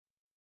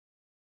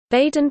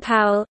Baden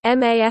Powell,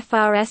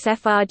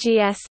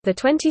 MAFRS-FRGS, the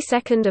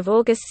 22nd of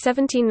August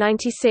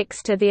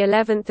 1796 to the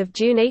 11th of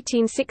June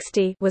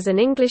 1860, was an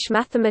English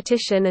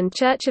mathematician and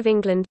Church of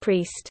England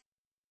priest.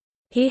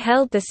 He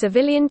held the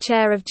civilian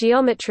chair of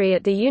geometry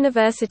at the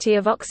University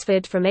of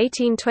Oxford from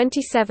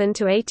 1827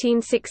 to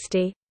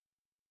 1860.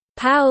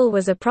 Powell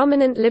was a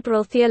prominent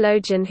liberal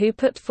theologian who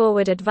put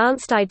forward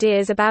advanced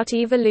ideas about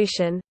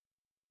evolution.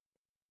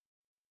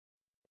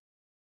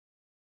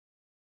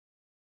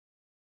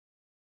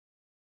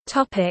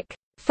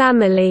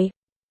 Family.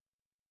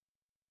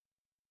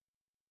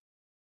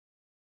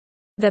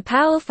 The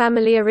Powell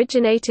family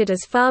originated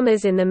as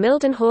farmers in the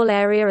Mildenhall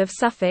area of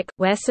Suffolk,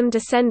 where some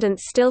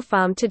descendants still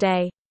farm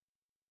today.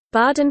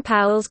 Baden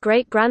Powell's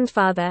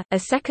great-grandfather, a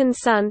second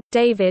son,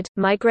 David,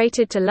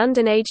 migrated to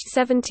London aged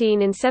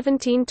 17 in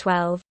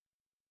 1712.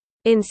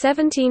 In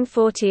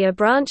 1740 a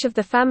branch of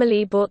the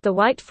family bought the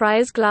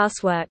Whitefriars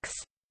Glass Works.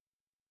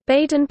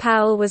 Baden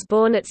Powell was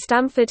born at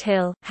Stamford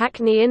Hill,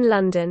 Hackney in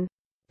London.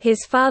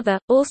 His father,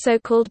 also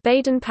called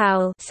Baden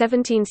Powell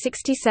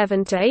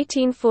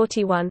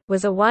 (1767–1841),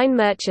 was a wine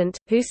merchant,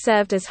 who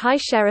served as High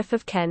Sheriff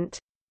of Kent.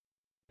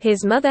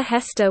 His mother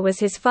Hester was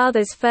his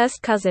father's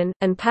first cousin,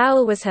 and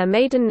Powell was her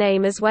maiden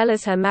name as well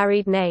as her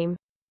married name.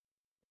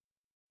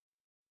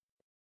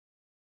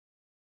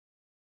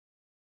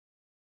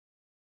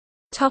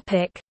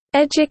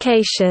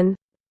 Education.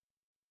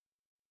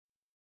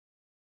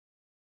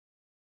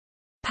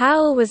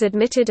 Powell was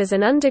admitted as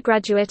an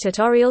undergraduate at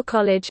Oriel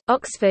College,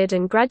 Oxford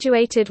and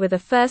graduated with a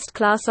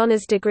first-class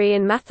honours degree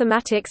in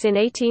mathematics in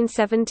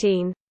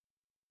 1817.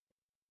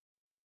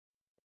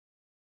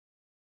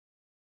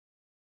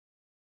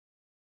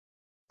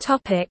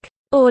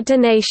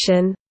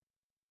 Ordination.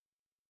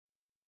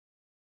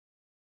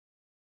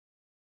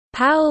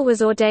 Powell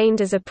was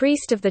ordained as a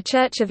priest of the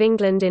Church of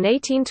England in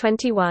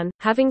 1821,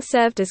 having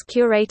served as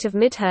curate of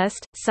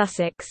Midhurst,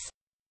 Sussex.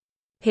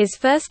 His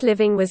first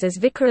living was as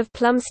vicar of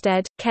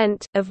Plumstead,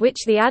 Kent, of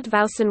which the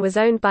Advowson was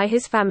owned by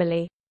his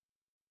family.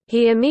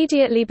 He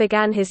immediately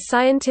began his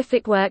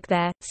scientific work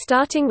there,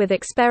 starting with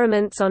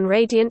experiments on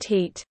radiant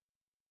heat.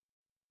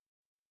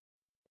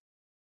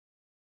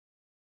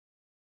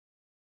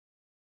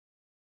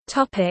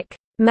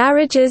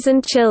 Marriages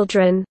and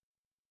children.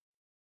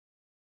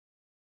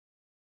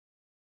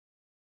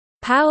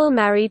 Powell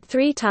married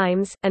 3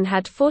 times, and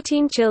had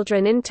 14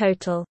 children in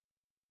total.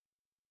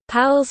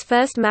 Powell's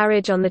first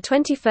marriage on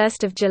 21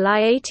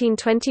 July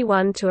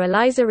 1821 to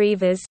Eliza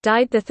Reevers,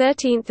 died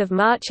 13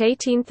 March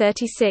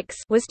 1836,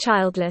 was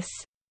childless.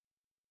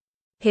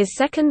 His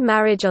second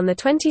marriage on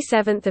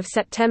 27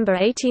 September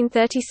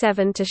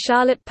 1837 to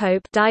Charlotte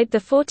Pope, died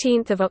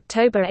 14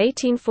 October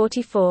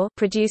 1844,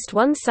 produced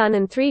 1 son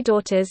and 3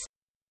 daughters.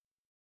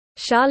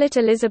 Charlotte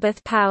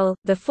Elizabeth Powell,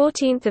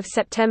 14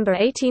 September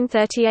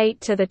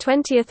 1838 to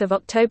 20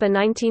 October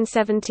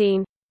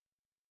 1917.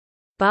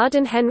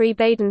 Baden Henry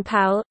Baden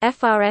Powell,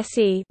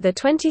 FRSE, the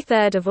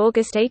 23rd of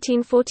August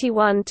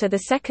 1841 to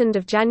the 2nd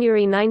of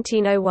January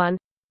 1901.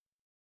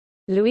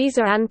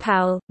 Louisa Ann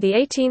Powell, the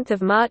 18th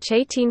of March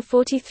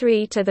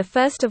 1843 to the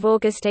 1st of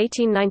August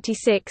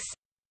 1896.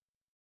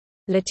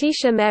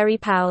 Letitia Mary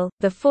Powell,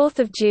 the 4th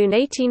of June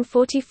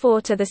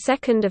 1844 to the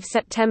 2nd of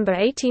September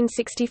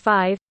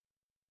 1865.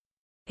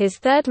 His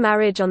third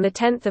marriage on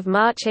 10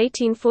 March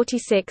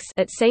 1846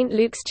 at St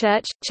Luke's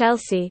Church,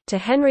 Chelsea, to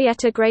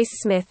Henrietta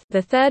Grace Smith,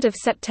 the 3rd of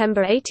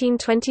September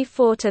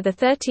 1824 to the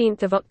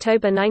 13th of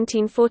October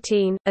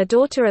 1914, a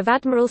daughter of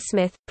Admiral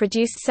Smith,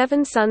 produced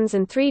 7 sons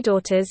and 3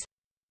 daughters.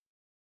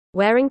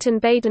 Warrington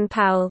Baden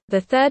Powell, the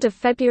 3rd of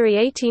February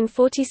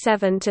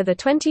 1847 to the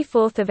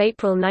 24th of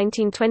April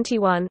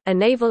 1921, a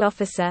naval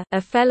officer, a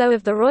fellow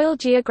of the Royal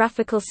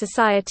Geographical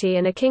Society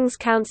and a King's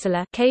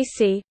Counsellor,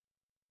 K.C.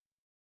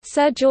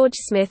 Sir George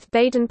Smith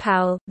Baden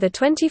Powell, the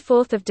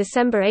 24th of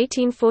December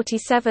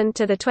 1847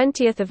 to the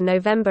 20th of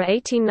November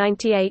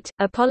 1898,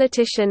 a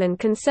politician and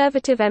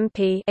Conservative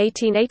MP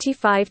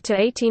 1885 to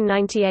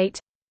 1898.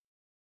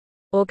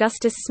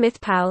 Augustus Smith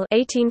Powell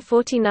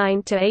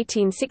 1849 to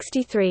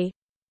 1863.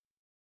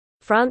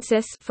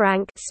 Francis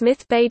Frank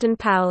Smith Baden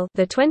Powell,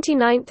 the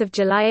 29th of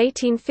July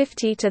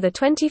 1850 to the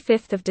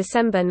 25th of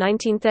December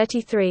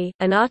 1933,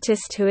 an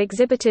artist who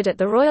exhibited at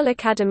the Royal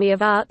Academy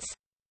of Arts.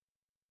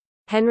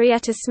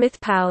 Henrietta Smith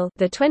Powell,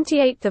 the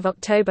 28th of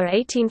October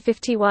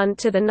 1851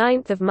 to the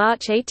 9th of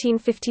March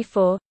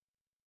 1854.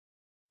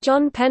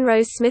 John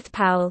Penrose Smith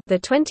Powell, the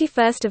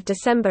 21st of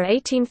December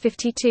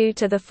 1852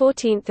 to the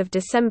 14th of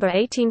December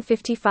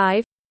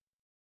 1855.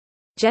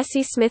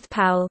 Jesse Smith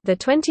Powell, the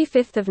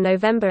 25th of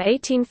November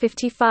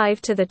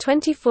 1855 to the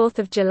 24th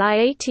of July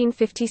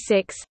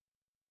 1856.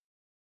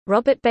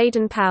 Robert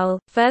Baden Powell,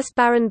 1st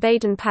Baron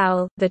Baden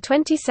Powell, the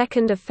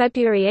 22nd of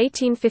February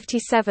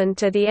 1857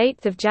 to the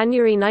 8th of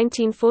January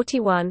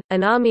 1941,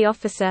 an army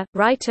officer,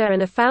 writer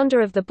and a founder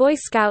of the Boy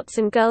Scouts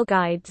and Girl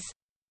Guides.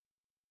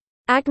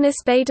 Agnes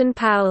Baden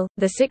Powell,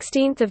 the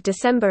 16th of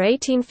December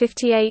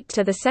 1858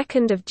 to the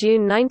 2nd of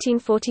June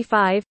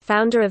 1945,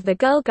 founder of the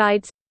Girl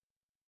Guides.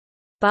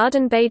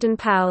 Baden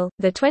Powell,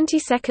 the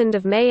 22nd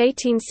of May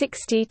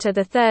 1860 to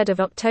the 3rd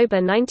of October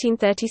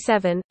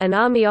 1937, an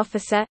army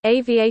officer,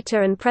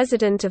 aviator and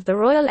president of the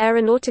Royal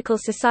Aeronautical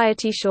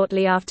Society.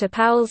 Shortly after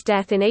Powell's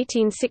death in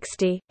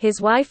 1860, his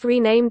wife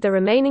renamed the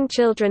remaining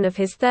children of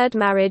his third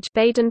marriage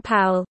Baden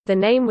Powell. The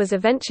name was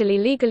eventually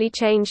legally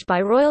changed by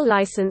royal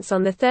license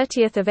on the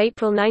 30th of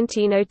April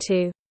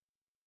 1902.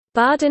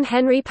 Baden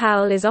Henry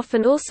Powell is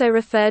often also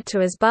referred to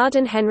as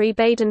Baden Henry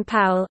Baden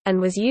Powell, and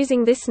was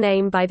using this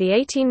name by the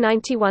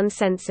 1891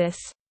 census.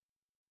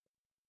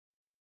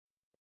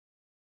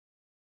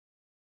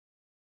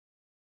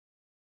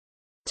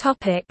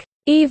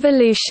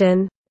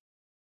 Evolution.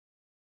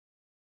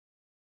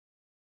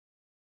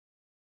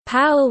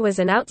 Powell was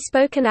an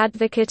outspoken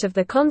advocate of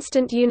the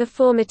constant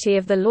uniformity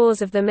of the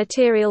laws of the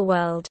material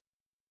world.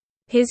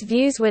 His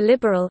views were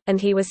liberal, and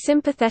he was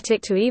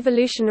sympathetic to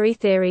evolutionary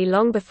theory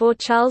long before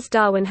Charles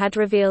Darwin had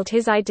revealed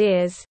his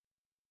ideas.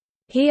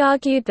 He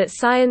argued that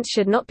science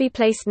should not be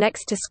placed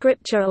next to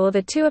scripture or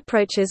the two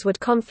approaches would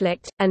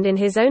conflict, and in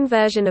his own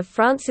version of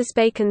Francis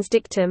Bacon's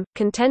dictum,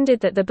 contended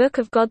that the Book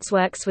of God's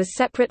Works was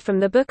separate from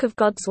the Book of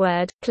God's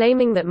Word,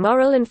 claiming that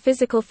moral and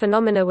physical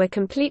phenomena were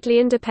completely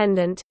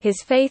independent.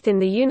 His faith in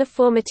the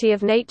uniformity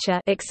of nature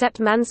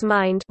except man's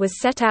mind was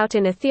set out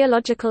in a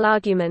theological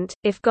argument: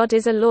 if God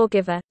is a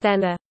lawgiver,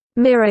 then a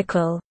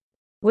miracle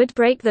would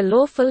break the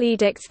lawful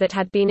edicts that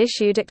had been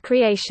issued at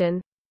creation.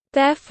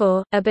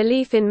 Therefore, a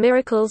belief in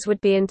miracles would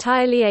be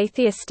entirely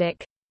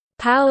atheistic.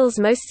 Powell's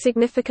most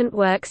significant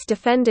works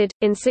defended,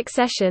 in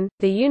succession,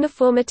 the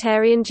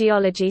uniformitarian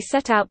geology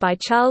set out by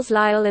Charles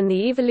Lyell and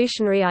the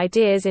evolutionary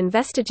ideas in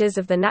Vestiges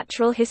of the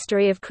Natural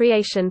History of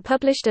Creation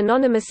published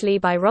anonymously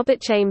by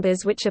Robert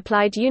Chambers, which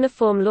applied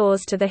uniform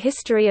laws to the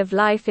history of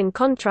life in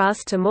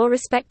contrast to more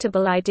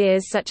respectable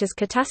ideas such as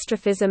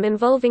catastrophism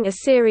involving a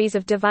series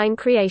of divine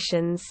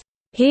creations.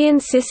 He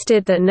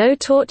insisted that no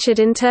tortured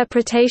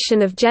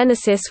interpretation of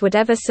Genesis would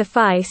ever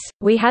suffice.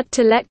 We had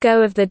to let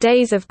go of the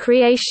days of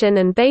creation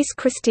and base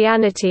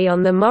Christianity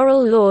on the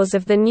moral laws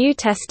of the New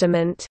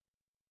Testament.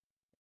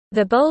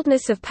 The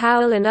boldness of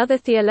Powell and other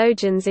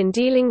theologians in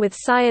dealing with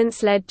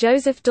science led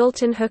Joseph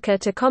Dalton Hooker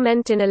to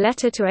comment in a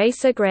letter to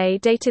Asa Gray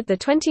dated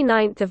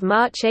 29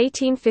 March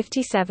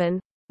 1857.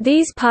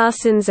 These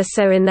parsons are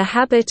so in the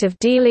habit of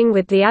dealing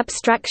with the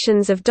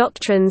abstractions of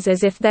doctrines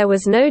as if there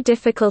was no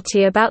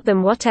difficulty about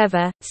them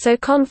whatever, so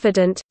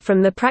confident,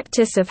 from the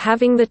practice of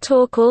having the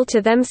talk all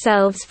to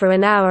themselves for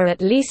an hour at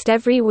least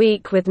every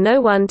week with no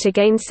one to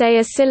gainsay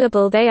a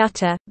syllable they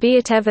utter, be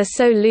it ever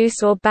so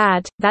loose or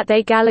bad, that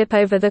they gallop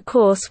over the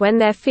course when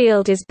their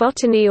field is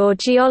botany or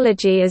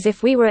geology as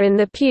if we were in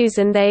the pews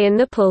and they in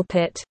the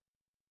pulpit.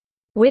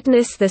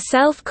 Witness the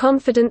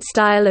self-confident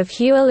style of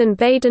Whewell and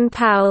Baden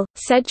Powell,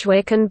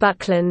 Sedgwick and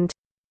Buckland.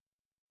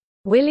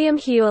 William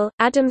Whewell,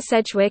 Adam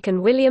Sedgwick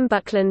and William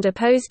Buckland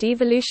opposed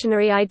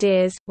evolutionary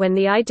ideas, when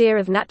the idea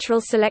of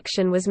natural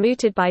selection was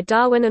mooted by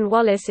Darwin and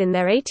Wallace in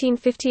their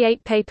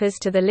 1858 papers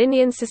to the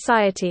Linnean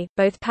Society.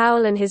 Both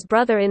Powell and his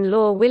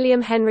brother-in-law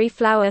William Henry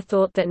Flower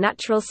thought that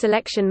natural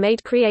selection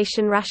made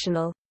creation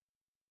rational.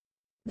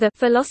 The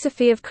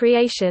philosophy of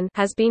creation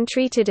has been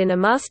treated in a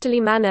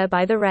masterly manner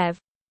by the Rev.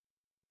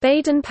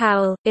 Baden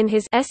Powell, in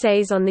his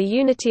Essays on the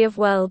Unity of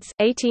Worlds,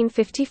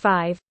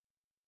 1855.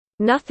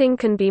 Nothing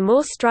can be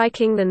more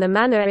striking than the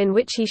manner in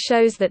which he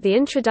shows that the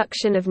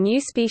introduction of new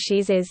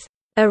species is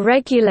a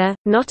regular,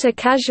 not a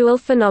casual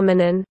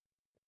phenomenon,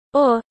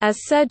 or, as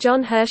Sir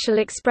John Herschel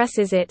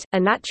expresses it, a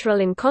natural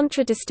in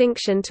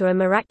contradistinction to a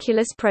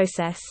miraculous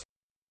process.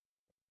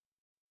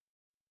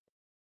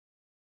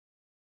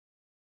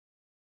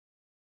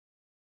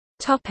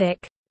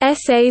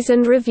 Essays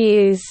and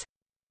reviews.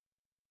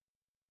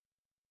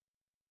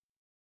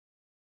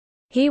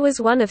 He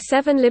was one of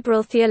 7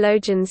 liberal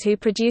theologians who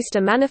produced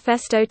a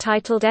manifesto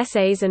titled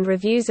Essays and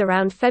Reviews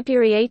around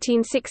February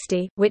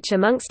 1860, which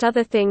amongst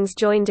other things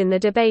joined in the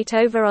debate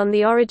over on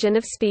the origin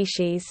of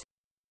species.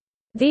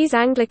 These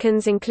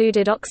Anglicans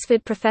included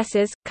Oxford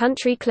professors,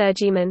 country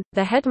clergymen,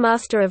 the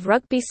headmaster of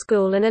Rugby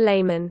School and a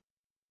layman.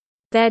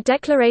 Their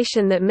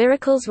declaration that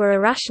miracles were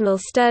irrational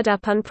stirred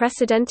up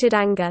unprecedented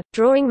anger,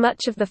 drawing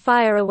much of the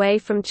fire away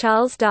from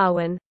Charles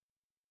Darwin.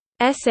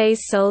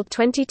 Essays sold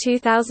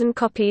 22,000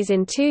 copies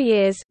in 2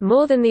 years,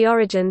 more than The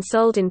Origin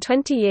sold in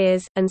 20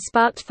 years, and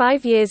sparked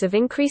 5 years of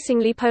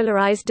increasingly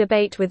polarized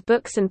debate with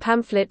books and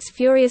pamphlets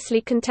furiously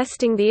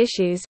contesting the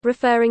issues,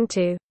 referring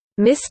to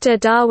Mr.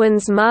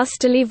 Darwin's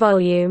masterly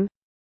volume,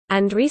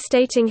 and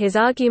restating his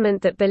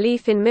argument that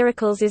belief in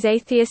miracles is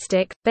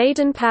atheistic.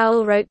 Baden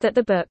Powell wrote that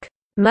the book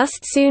must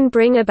soon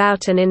bring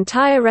about an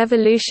entire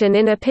revolution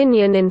in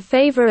opinion in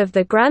favor of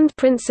the grand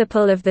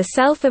principle of the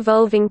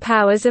self-evolving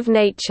powers of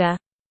nature.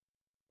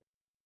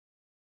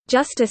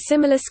 Just a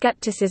similar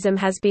skepticism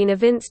has been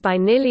evinced by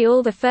nearly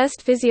all the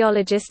first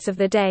physiologists of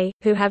the day,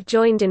 who have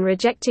joined in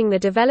rejecting the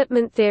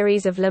development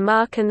theories of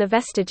Lamarck and the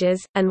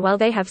Vestiges, and while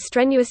they have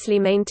strenuously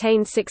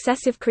maintained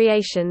successive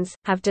creations,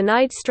 have denied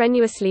and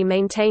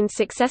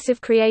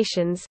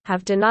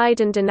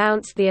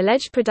denounced the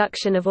alleged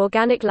production of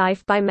organic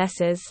life by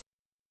Messrs.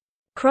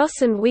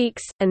 Cross and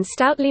Weeks, and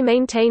stoutly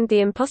maintained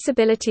the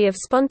impossibility of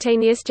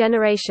spontaneous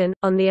generation,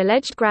 on the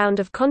alleged ground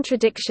of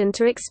contradiction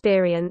to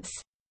experience.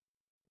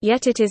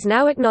 Yet it is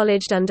now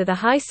acknowledged under the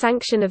high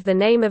sanction of the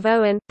name of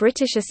Owen,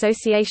 British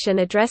Association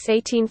Address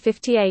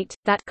 1858,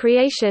 that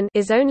creation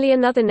is only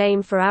another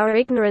name for our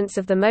ignorance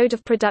of the mode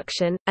of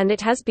production, and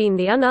it has been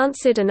the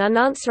unanswered and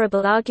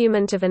unanswerable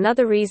argument of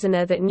another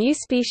reasoner that new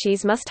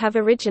species must have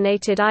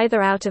originated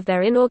either out of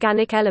their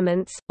inorganic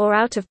elements, or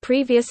out of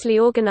previously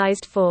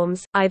organized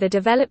forms. Either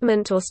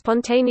development or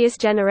spontaneous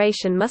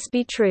generation must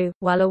be true,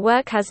 while a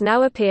work has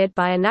now appeared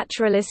by a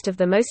naturalist of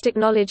the most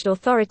acknowledged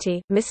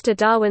authority, Mr.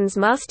 Darwin's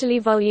masterly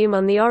volume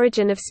on the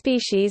origin of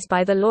species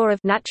by the law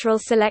of natural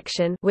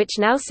selection, which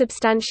now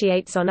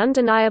substantiates on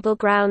undeniable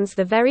grounds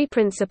the very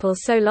principle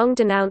so long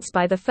denounced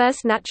by the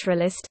first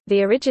naturalist,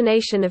 the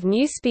origination of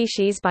new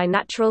species by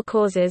natural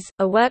causes,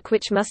 a work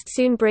which must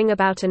soon bring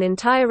about an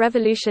entire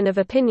revolution of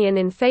opinion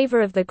in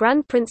favor of the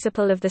grand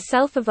principle of the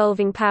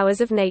self-evolving powers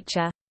of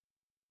nature.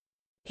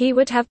 He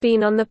would have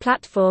been on the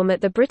platform at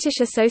the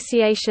British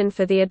Association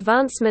for the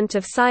Advancement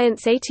of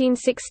Science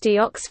 1860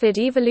 Oxford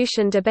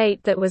evolution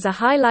debate that was a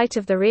highlight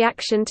of the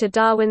reaction to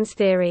Darwin's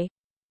theory.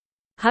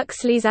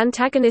 Huxley's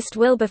antagonist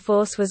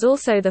Wilberforce was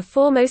also the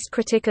foremost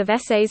critic of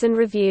essays and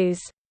reviews.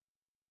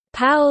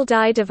 Powell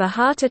died of a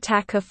heart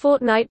attack a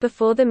fortnight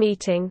before the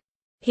meeting.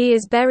 He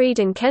is buried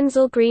in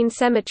Kensal Green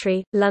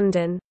Cemetery,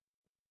 London.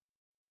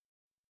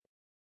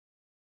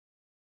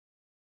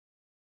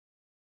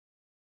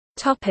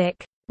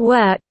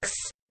 Works.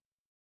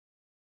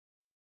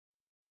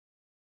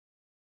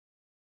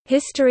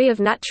 History of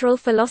Natural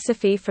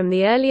Philosophy from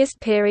the earliest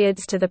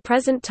periods to the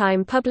present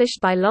time, published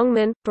by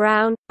Longman,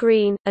 Brown,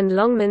 Green, and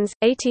Longmans,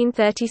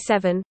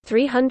 1837,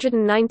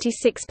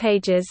 396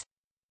 pages.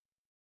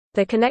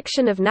 The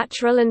Connection of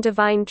Natural and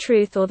Divine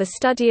Truth, or the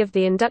Study of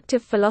the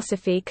Inductive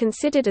Philosophy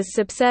considered as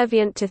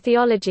subservient to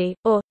theology,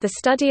 or, The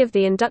Study of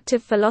the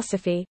Inductive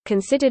Philosophy,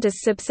 considered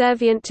as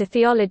subservient to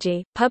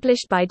theology,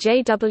 published by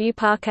J. W.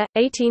 Parker,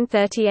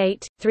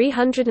 1838,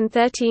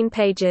 313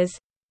 pages.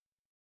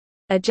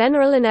 A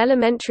General and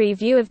Elementary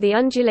View of the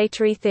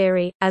Undulatory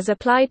Theory, as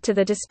applied to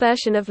the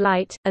dispersion of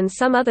light, and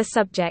some other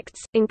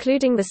subjects,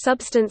 including the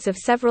substance of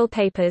several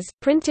papers,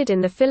 printed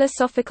in the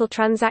Philosophical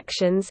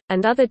Transactions,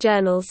 and other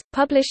journals,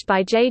 published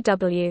by J.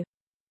 W.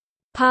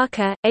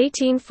 Parker,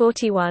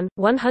 1841,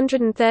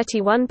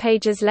 131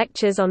 pages.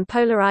 Lectures on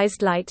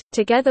Polarized Light,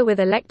 together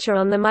with a lecture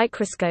on the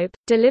microscope,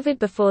 delivered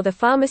before the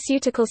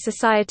Pharmaceutical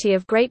Society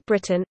of Great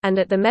Britain, and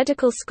at the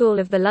Medical School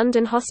of the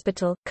London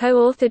Hospital,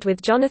 co-authored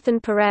with Jonathan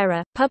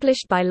Pereira,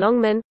 published by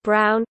Longman,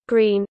 Brown,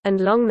 Green, and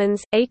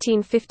Longmans,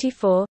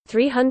 1854,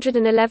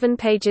 311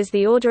 pages.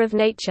 The Order of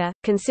Nature,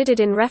 considered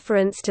in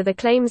reference to the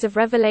claims of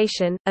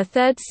revelation, a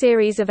third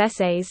series of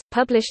essays,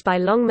 published by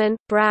Longman,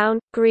 Brown,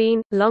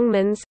 Green,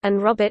 Longmans,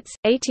 and Roberts,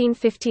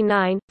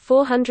 1859,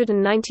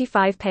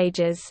 495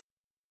 pages.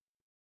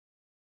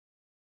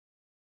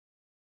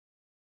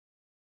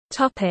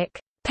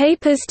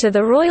 Papers to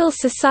the Royal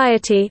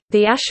Society,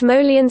 the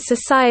Ashmolean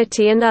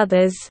Society and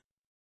others.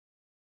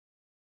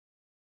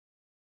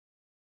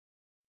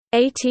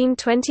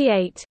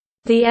 1828.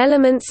 The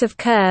Elements of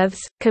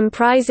Curves,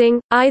 comprising,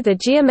 I. The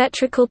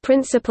Geometrical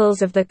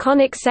Principles of the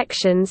Conic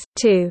Sections,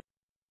 2.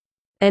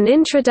 An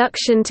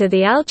Introduction to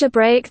the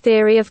Algebraic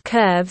Theory of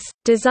Curves,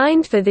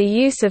 designed for the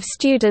use of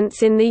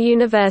students in the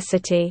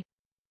university.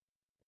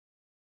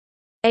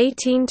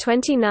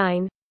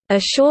 1829. A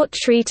Short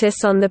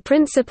Treatise on the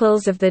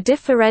Principles of the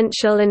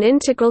Differential and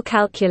Integral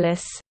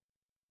Calculus.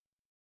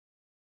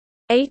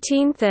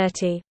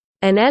 1830.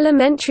 An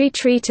Elementary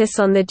Treatise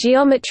on the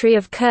Geometry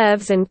of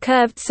Curves and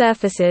Curved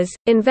Surfaces,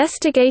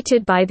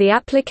 investigated by the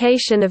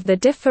application of the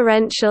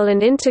Differential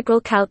and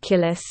Integral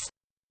Calculus.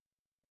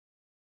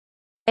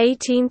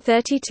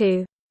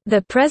 1832.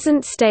 The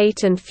Present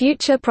State and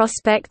Future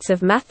Prospects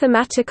of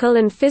Mathematical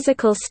and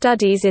Physical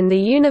Studies in the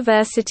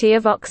University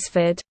of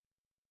Oxford.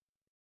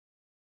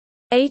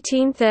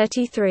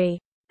 1833.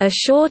 A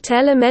Short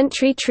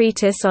Elementary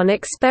Treatise on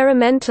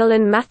Experimental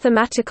and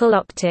Mathematical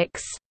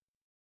Optics.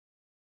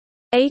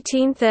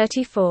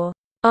 1834.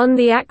 On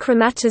the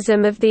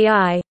Achromatism of the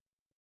Eye.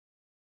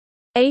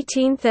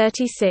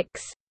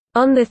 1836.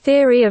 On the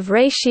Theory of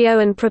Ratio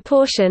and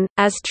Proportion,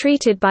 as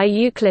treated by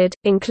Euclid,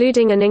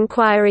 including an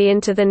inquiry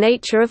into the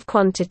nature of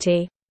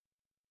quantity.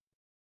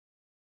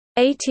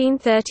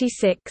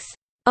 1836.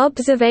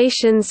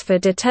 Observations for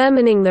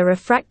determining the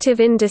refractive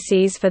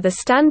indices for the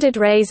standard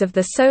rays of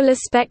the solar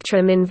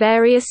spectrum in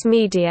various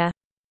media.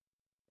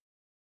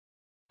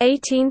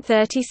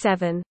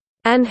 1837.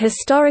 An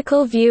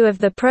Historical View of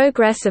the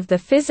Progress of the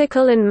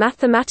Physical and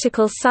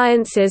Mathematical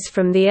Sciences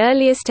from the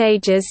Earliest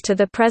Ages to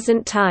the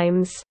Present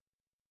Times.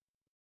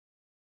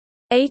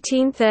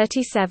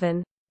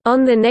 1837.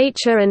 On the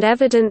Nature and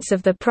Evidence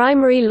of the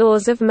Primary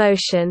Laws of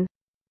Motion.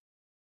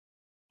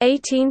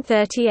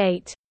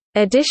 1838.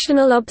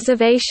 Additional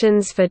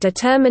observations for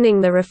determining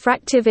the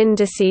refractive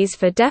indices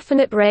for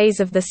definite rays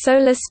of the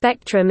solar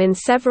spectrum in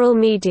several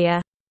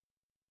media.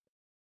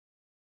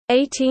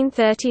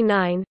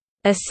 1839.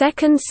 A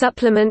second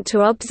supplement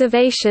to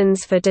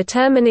observations for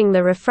determining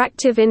the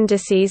refractive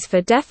indices for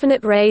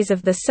definite rays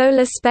of the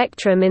solar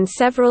spectrum in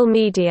several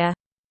media.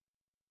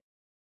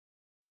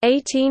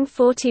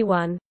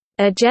 1841.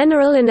 A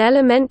general and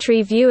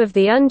elementary view of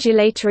the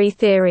undulatory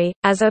theory,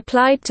 as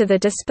applied to the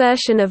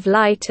dispersion of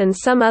light and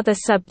some other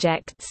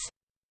subjects.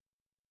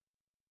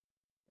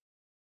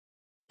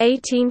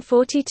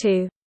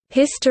 1842.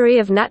 History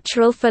of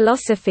natural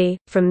philosophy,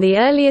 from the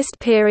earliest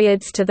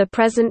periods to the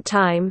present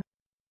time.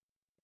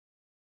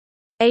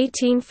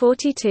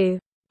 1842.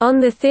 On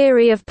the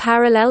theory of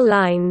parallel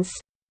lines.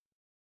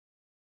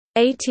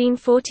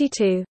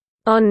 1842.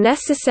 On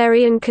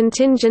necessary and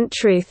contingent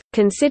truth,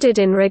 considered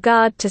in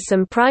regard to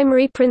some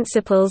primary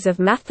principles of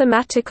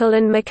mathematical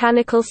and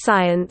mechanical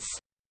science.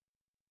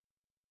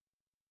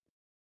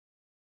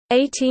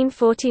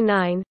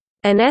 1849.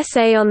 An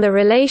essay on the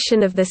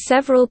relation of the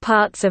several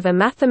parts of a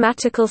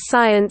mathematical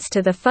science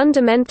to the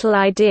fundamental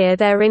idea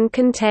therein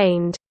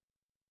contained.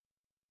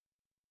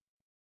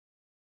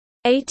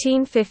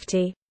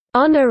 1850.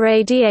 On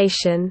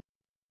irradiation.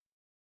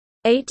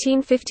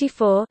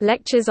 1854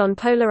 Lectures on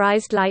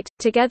polarized light,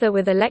 together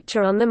with a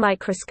lecture on the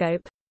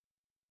microscope.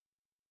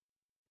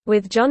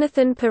 With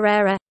Jonathan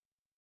Pereira.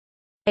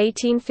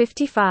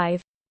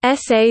 1855.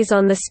 Essays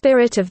on the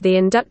spirit of the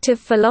inductive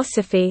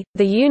philosophy,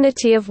 the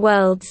unity of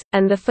worlds,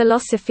 and the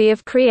philosophy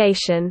of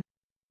creation.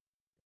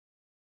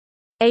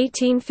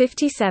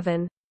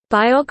 1857.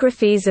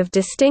 Biographies of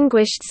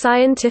distinguished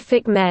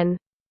scientific men.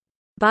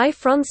 By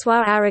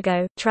François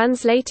Arago,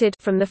 translated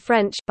from the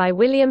French by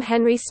William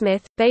Henry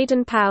Smith,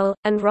 Baden Powell,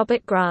 and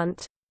Robert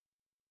Grant.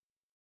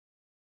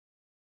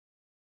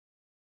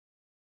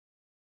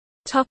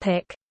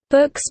 Topic: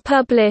 Books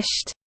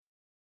published.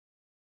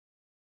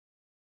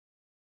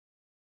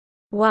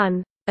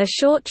 1. A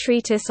short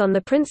treatise on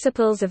the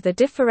principles of the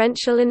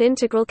differential and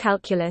integral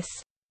calculus.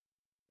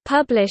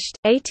 Published,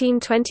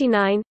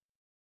 1829.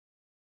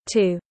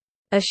 2.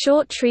 A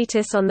short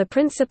treatise on the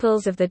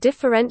principles of the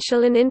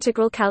differential and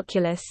integral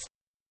calculus.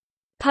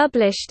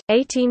 Published,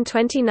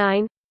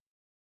 1829.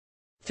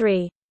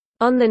 3.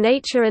 On the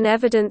nature and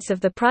evidence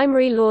of the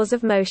primary laws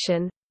of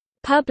motion.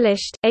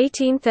 Published,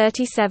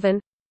 1837.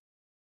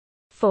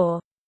 4.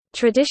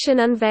 Tradition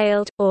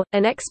Unveiled, or,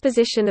 An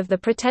Exposition of the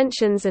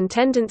Pretensions and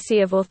Tendency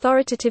of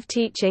Authoritative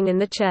Teaching in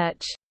the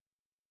Church.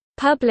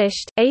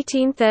 Published,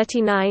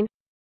 1839.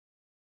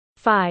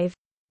 5.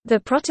 The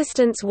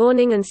Protestants'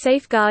 Warning and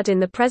Safeguard in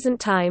the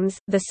Present Times,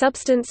 the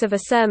substance of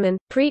a sermon,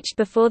 preached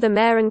before the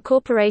Mayor and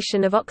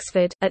Corporation of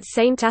Oxford, at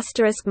St.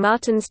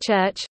 Martin's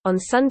Church, on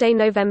Sunday,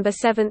 November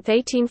 7,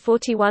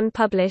 1841.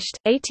 Published,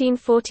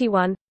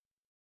 1841.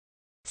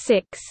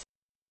 6.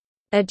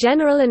 A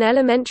general and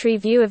elementary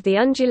view of the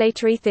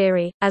undulatory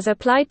theory, as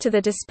applied to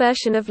the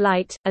dispersion of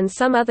light, and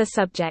some other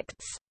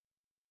subjects.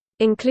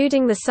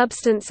 Including the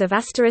substance of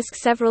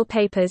several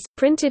papers,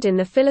 printed in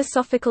the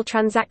Philosophical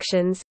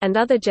Transactions, and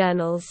other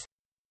journals.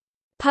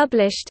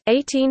 Published,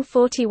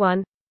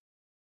 1841.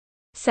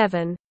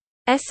 7.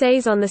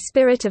 Essays on the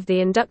spirit of the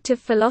inductive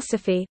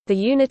philosophy, the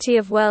unity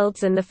of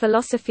worlds and the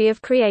philosophy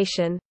of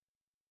creation.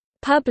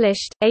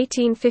 Published,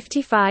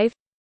 1855.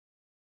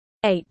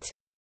 8.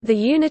 The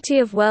Unity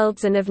of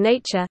Worlds and of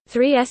Nature,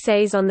 3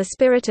 essays on the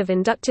spirit of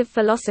inductive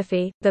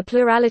philosophy, the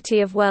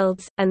plurality of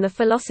worlds, and the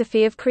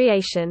philosophy of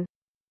creation.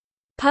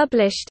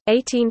 Published,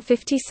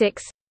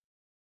 1856.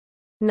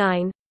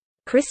 9.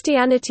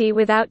 Christianity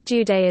Without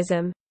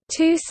Judaism.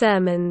 2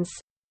 sermons.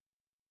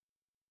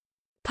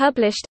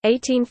 Published,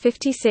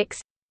 1856.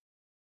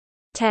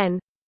 10.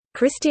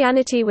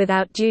 Christianity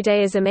Without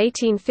Judaism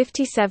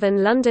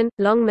 1857 London,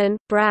 Longman,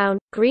 Brown,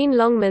 Green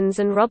Longmans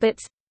and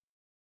Roberts.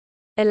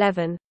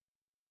 11.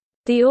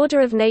 The Order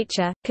of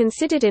Nature,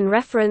 considered in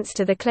reference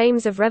to the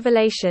claims of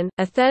revelation,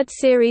 a 3rd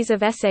series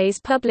of essays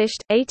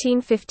published,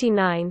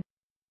 1859.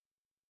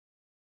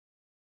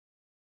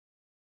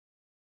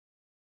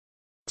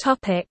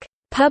 Topic: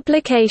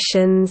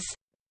 Publications.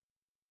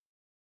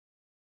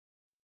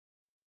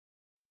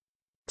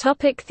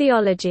 Topic: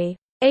 Theology.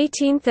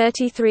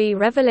 1833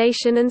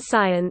 Revelation and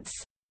Science.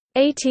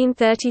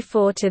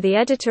 1834 to the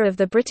editor of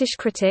the British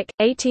Critic,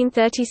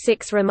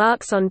 1836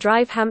 Remarks on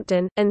Drive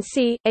Hampden, and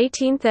c.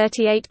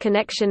 1838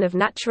 Connection of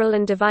Natural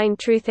and Divine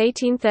Truth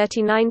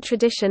 1839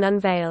 Tradition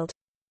Unveiled.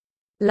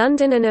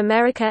 London and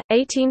America,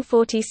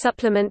 1840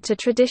 Supplement to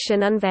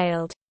Tradition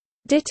Unveiled.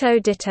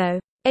 Ditto.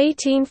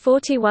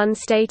 1841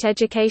 State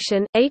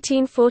Education,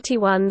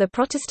 1841 The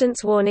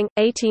Protestants' Warning,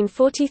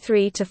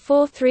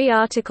 1843–4 3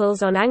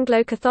 articles on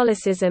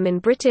Anglo-Catholicism in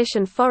British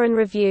and Foreign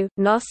Review,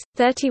 Nos.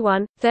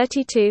 31,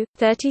 32,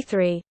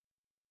 33.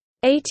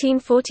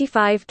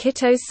 1845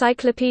 Kitto's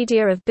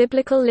Cyclopedia of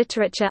Biblical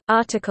Literature,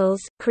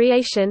 Articles,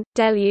 Creation,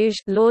 Deluge,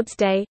 Lord's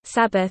Day,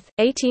 Sabbath,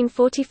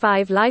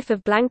 1845 Life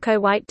of Blanco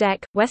White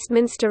Deck,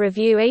 Westminster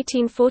Review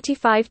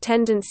 1845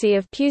 Tendency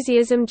of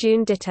Puseyism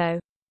June ditto.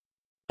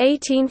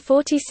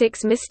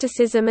 1846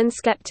 Mysticism and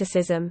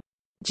Skepticism.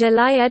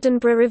 July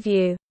Edinburgh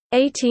Review.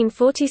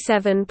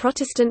 1847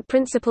 Protestant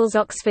Principles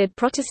Oxford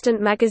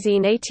Protestant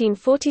Magazine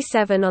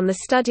 1847 On the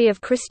Study of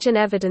Christian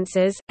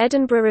Evidences,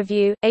 Edinburgh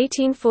Review,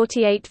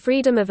 1848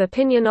 Freedom of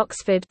Opinion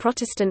Oxford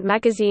Protestant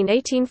Magazine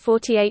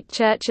 1848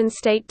 Church and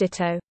State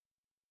ditto.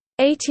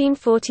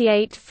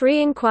 1848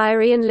 Free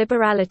Inquiry and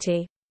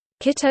Liberality.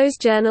 Kitto's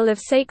Journal of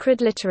Sacred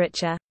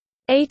Literature.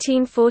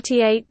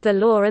 1848 The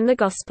Law and the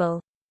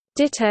Gospel.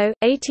 Ditto.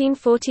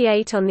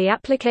 1848 On the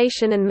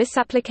Application and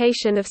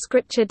Misapplication of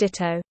Scripture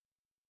ditto.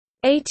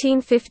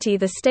 1850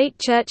 The State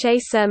Church A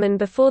Sermon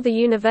Before the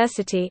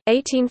University,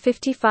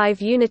 1855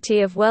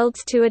 Unity of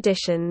Worlds 2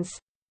 editions.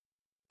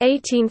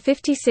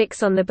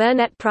 1856 On the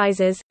Burnett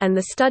Prizes, and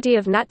the Study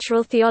of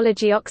Natural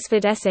Theology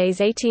Oxford Essays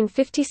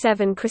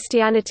 1857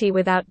 Christianity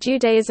Without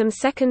Judaism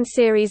 2nd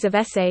Series of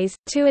Essays,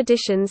 2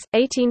 editions,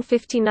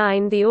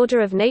 1859 The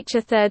Order of Nature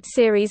 3rd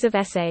Series of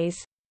Essays.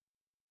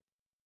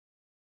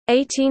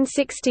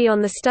 1860 On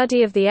the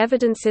Study of the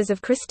Evidences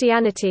of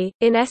Christianity,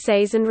 in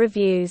Essays and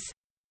Reviews.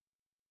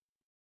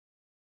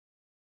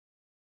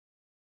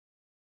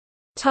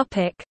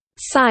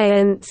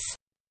 Science.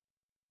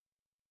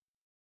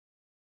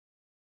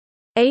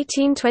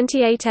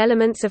 1828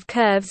 Elements of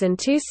Curves and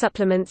 2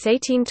 Supplements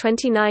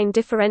 1829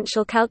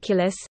 Differential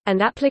Calculus,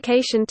 and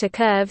Application to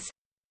Curves.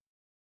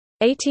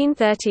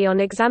 1830 On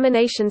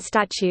Examination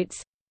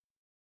Statutes.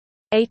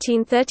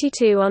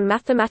 1832 On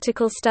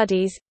Mathematical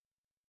Studies.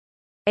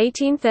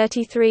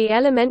 1833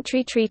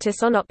 Elementary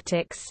Treatise on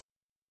Optics.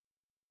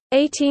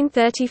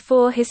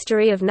 1834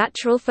 History of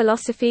Natural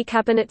Philosophy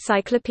Cabinet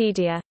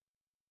Cyclopedia.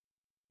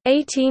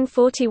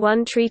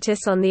 1841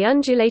 Treatise on the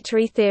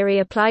Undulatory Theory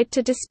Applied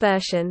to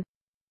Dispersion.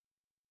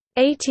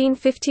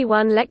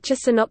 1851 Lecture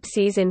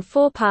Synopses in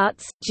 4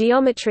 parts,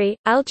 Geometry,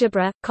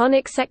 Algebra,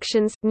 Conic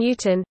Sections,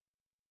 Newton.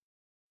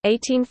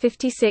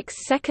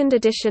 1856 Second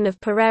edition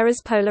of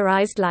Pereira's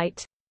Polarized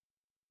Light.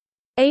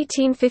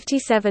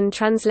 1857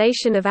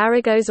 Translation of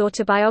Arago's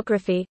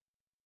autobiography.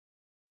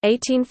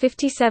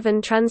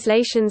 1857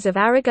 Translations of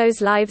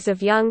Arago's Lives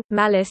of Young,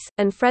 Malice,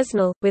 and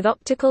Fresnel, with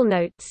optical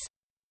notes.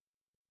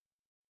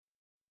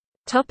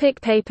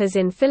 Papers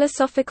in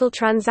Philosophical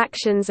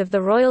Transactions of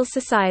the Royal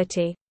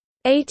Society.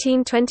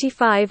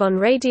 1825 On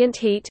Radiant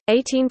Heat,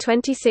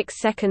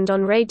 1826 Second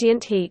on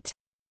Radiant Heat.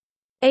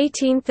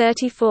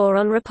 1834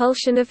 On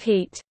Repulsion of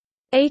Heat.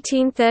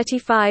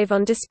 1835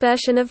 On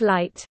Dispersion of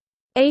Light.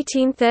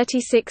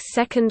 1836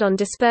 Second on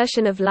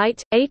Dispersion of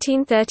Light,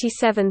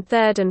 1837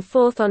 Third and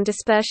Fourth on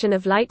Dispersion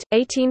of Light,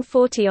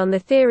 1840 On the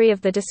Theory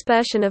of the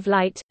Dispersion of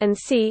Light, and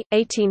c.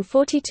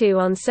 1842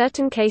 On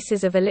Certain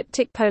Cases of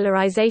Elliptic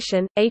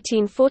Polarization,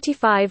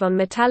 1845 On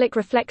Metallic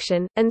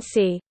Reflection, and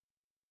c.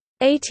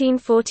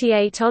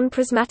 1848 On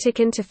Prismatic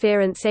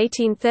Interference,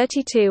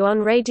 1832 On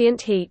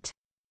Radiant Heat.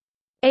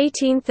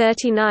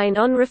 1839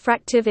 On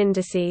Refractive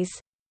Indices.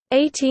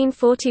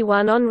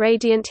 1841 On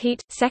Radiant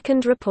Heat,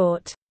 Second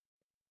Report.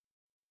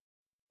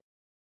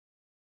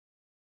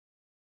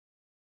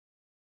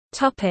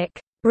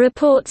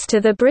 Reports to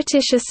the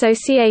British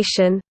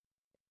Association.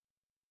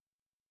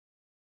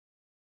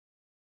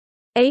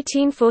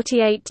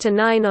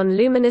 1848–9 On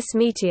luminous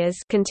meteors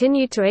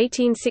continued to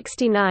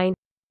 1869.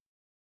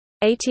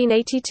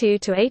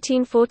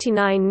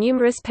 1882–1849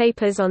 Numerous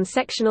papers on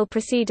sectional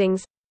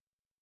proceedings.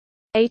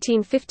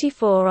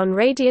 1854 On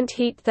radiant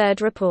heat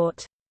Third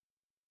report.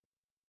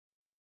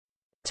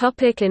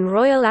 In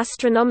Royal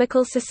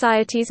Astronomical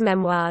Society's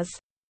Memoirs.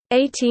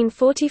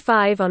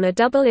 1845 On a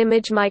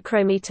double-image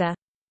micrometer.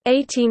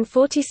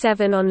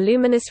 1847 On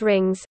luminous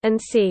rings, and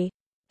c.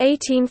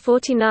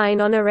 1849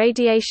 On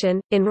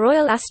irradiation, in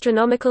Royal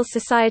Astronomical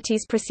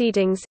Society's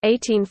Proceedings.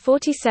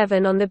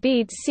 1847 On the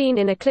beads seen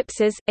in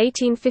eclipses.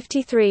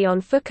 1853 On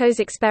Foucault's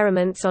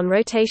experiments on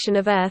rotation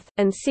of Earth,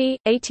 and c.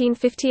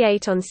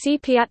 1858 On C.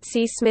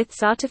 Piazzi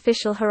Smith's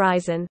artificial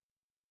horizon.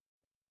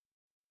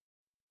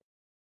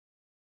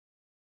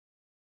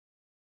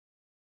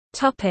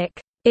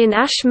 In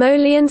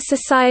Ashmolean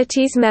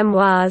Society's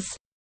Memoirs.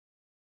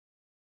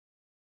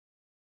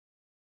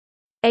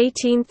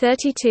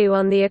 1832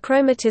 On the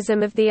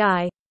achromatism of the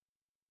eye.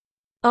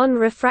 On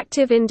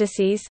refractive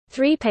indices,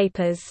 3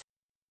 papers.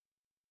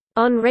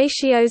 On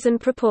ratios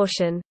and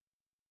proportion.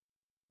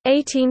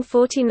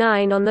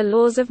 1849 On the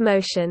laws of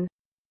motion.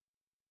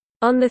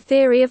 On the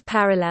theory of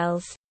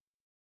parallels.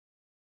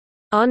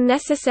 On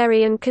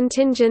necessary and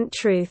contingent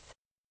truth.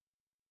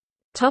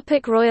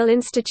 Royal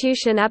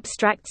Institution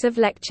Abstracts of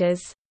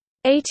Lectures.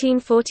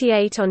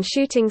 1848 On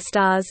shooting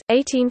stars,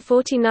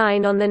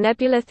 1849 On the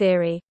nebula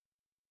theory.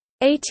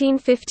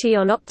 1850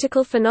 On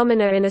optical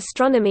phenomena in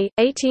astronomy,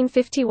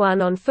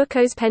 1851 On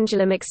Foucault's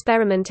pendulum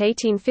experiment,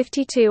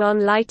 1852 On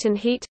light and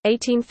heat,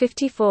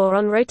 1854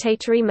 On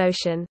rotatory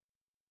motion.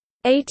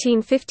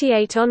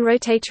 1858 On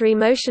rotatory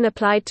motion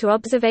applied to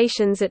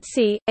observations at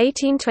sea,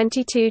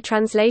 1822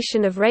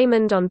 Translation of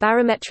Raymond on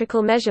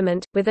barometrical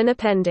measurement, with an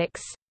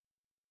appendix.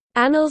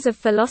 Annals of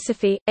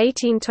Philosophy,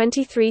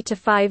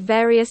 1823–5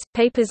 Various,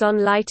 papers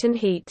on light and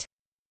heat.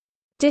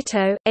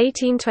 Ditto,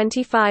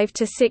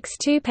 1825–6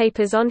 2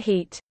 papers on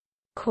heat.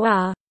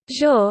 Qua.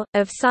 Jour,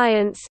 of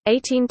Science,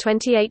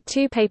 1828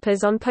 2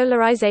 papers on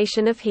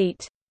polarization of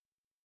heat.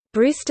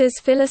 Brewster's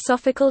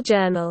Philosophical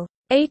Journal.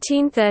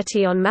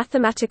 1830 on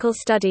Mathematical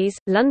Studies,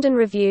 London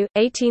Review,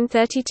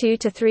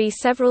 1832–3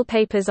 several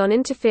papers on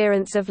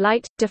interference of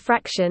light,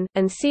 diffraction,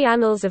 and see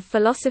Annals of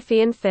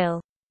Philosophy and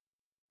Phil.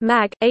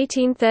 Mag.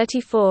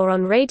 1834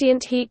 on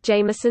radiant heat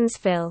Jameson's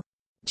Phil.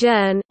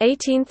 Journ.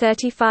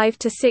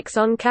 1835–6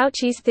 on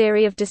Cauchy's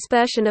theory of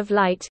dispersion of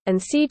light,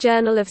 and see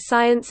Journal of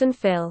Science and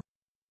Phil.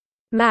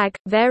 Mag.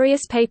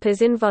 Various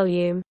papers in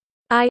Volume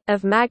I,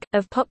 of Mag.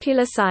 of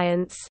Popular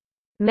Science.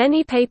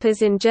 Many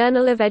papers in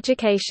Journal of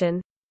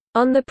Education.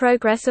 On the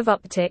Progress of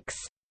Optics.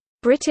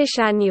 British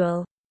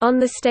Annual. On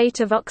the State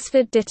of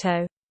Oxford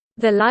ditto.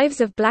 The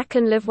Lives of Black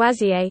and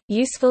Lavoisier,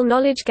 Useful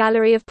Knowledge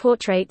Gallery of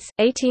Portraits,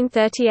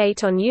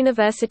 1838 on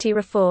University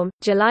Reform,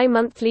 July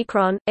Monthly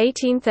Chron,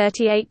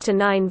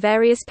 1838–9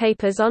 Various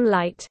papers on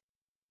light.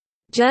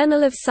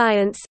 Journal of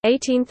Science,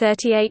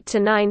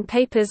 1838–9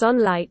 Papers on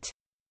light.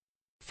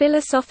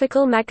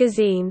 Philosophical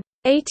Magazine.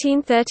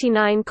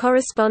 1839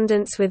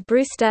 Correspondence with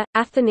Brewster,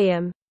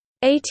 Athenaeum.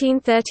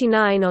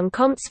 1839 on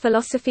Comte's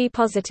Philosophy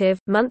Positive,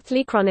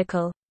 Monthly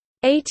Chronicle.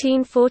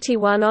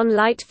 1841 on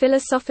Light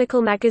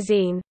Philosophical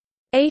Magazine.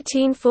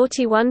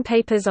 1841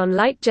 Papers on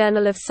Light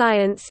Journal of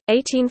Science,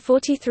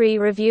 1843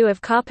 Review of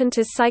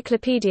Carpenter's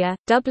Cyclopedia,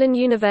 Dublin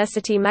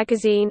University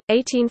Magazine,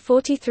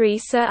 1843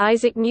 Sir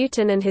Isaac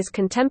Newton and His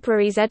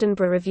Contemporaries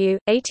Edinburgh Review,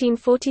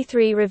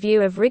 1843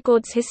 Review of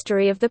Rigord's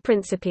History of the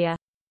Principia.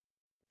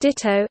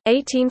 Ditto,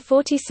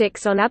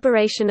 1846 on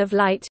Aberration of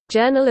Light,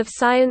 Journal of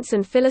Science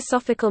and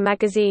Philosophical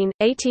Magazine,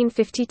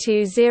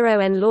 1852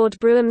 0 Lord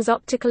Brougham's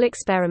Optical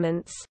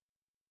Experiments.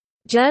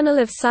 Journal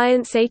of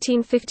Science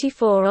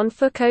 1854 on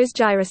Foucault's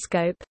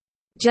gyroscope.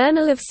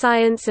 Journal of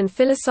Science and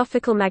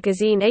Philosophical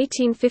Magazine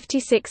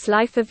 1856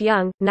 Life of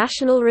Young,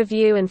 National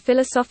Review and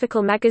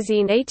Philosophical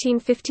Magazine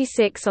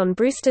 1856 on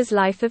Brewster's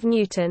Life of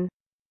Newton.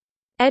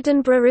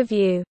 Edinburgh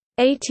Review.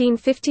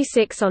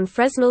 1856 on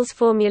Fresnel's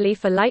Formulae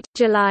for Light,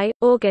 July,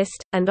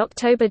 August, and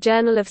October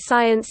Journal of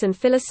Science and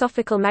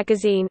Philosophical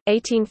Magazine,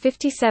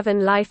 1857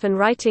 Life and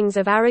Writings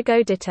of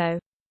Arago ditto.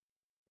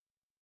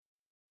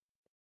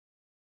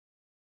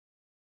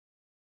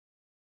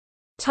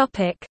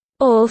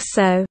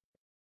 Also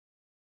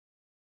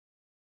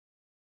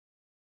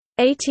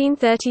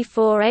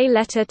 1834 A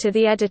letter to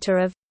the editor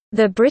of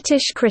The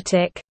British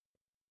Critic.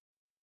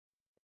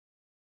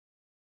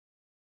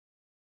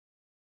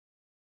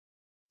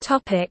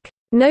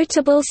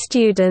 Notable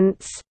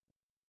students.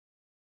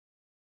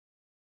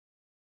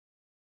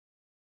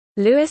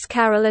 Lewis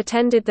Carroll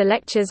attended the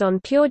lectures on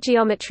pure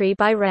geometry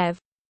by Rev.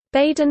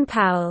 Baden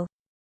Powell.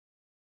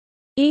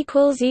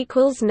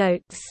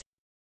 Notes